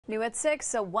New at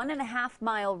 6, a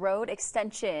 1.5-mile road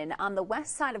extension on the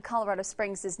west side of Colorado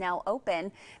Springs is now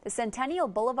open. The Centennial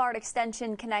Boulevard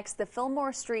extension connects the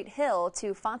Fillmore Street Hill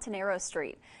to Fontanero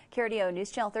Street. KRDO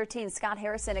News Channel 13 Scott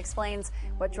Harrison explains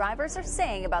what drivers are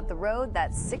saying about the road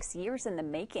that's 6 years in the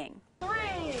making.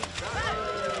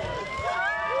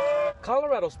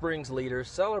 Colorado Springs leaders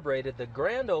celebrated the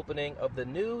grand opening of the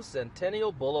new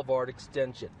Centennial Boulevard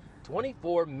extension,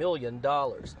 $24 million.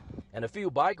 And a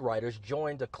few bike riders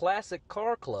joined a classic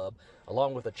car club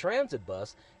along with a transit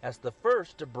bus as the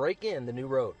first to break in the new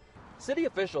road. City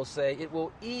officials say it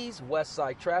will ease west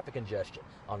side traffic congestion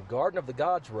on Garden of the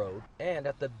Gods Road and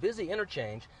at the busy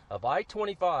interchange of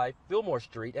I-25, Fillmore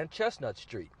Street and Chestnut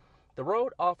Street. The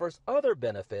road offers other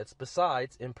benefits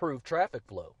besides improved traffic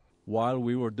flow. While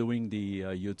we were doing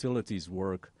the utilities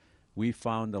work, we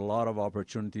found a lot of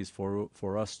opportunities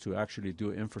for us to actually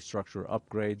do infrastructure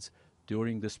upgrades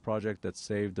during this project that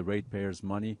saved the ratepayers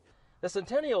money. The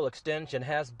Centennial extension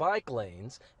has bike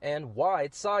lanes and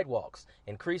wide sidewalks,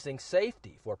 increasing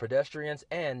safety for pedestrians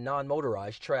and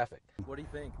non-motorized traffic. What do you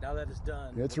think now that it's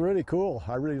done? It's really cool.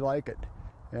 I really like it.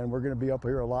 And we're going to be up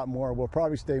here a lot more. We'll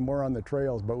probably stay more on the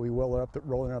trails, but we will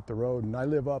rolling up the road. And I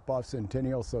live up off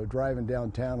Centennial, so driving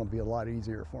downtown will be a lot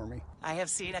easier for me. I have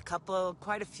seen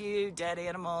quite a few dead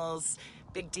animals,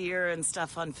 big deer and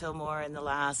stuff on Fillmore in the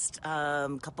last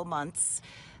couple months.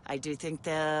 I do think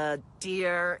the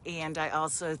deer, and I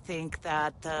also think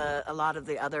that a lot of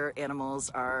the other animals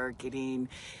are getting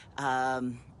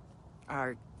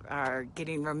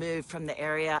removed from the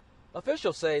area.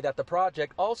 Officials say that the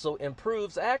project also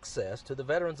improves access to the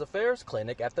Veterans Affairs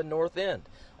Clinic at the north end.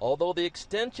 Although the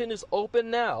extension is open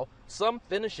now, some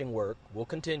finishing work will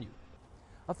continue.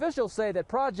 Officials say that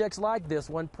projects like this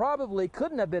one probably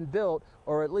couldn't have been built,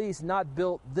 or at least not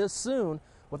built this soon,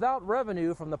 without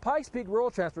revenue from the Pikes Peak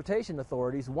Rural Transportation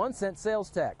Authority's 1-cent sales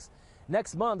tax.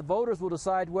 Next month, voters will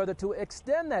decide whether to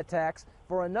extend that tax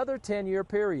for another 10-year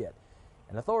period.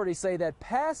 And authorities say that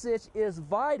passage is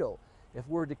vital if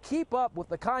we're to keep up with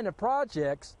the kind of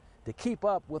projects, to keep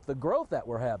up with the growth that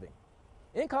we're having.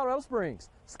 In Colorado Springs,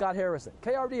 Scott Harrison,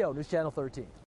 KRDO News Channel 13.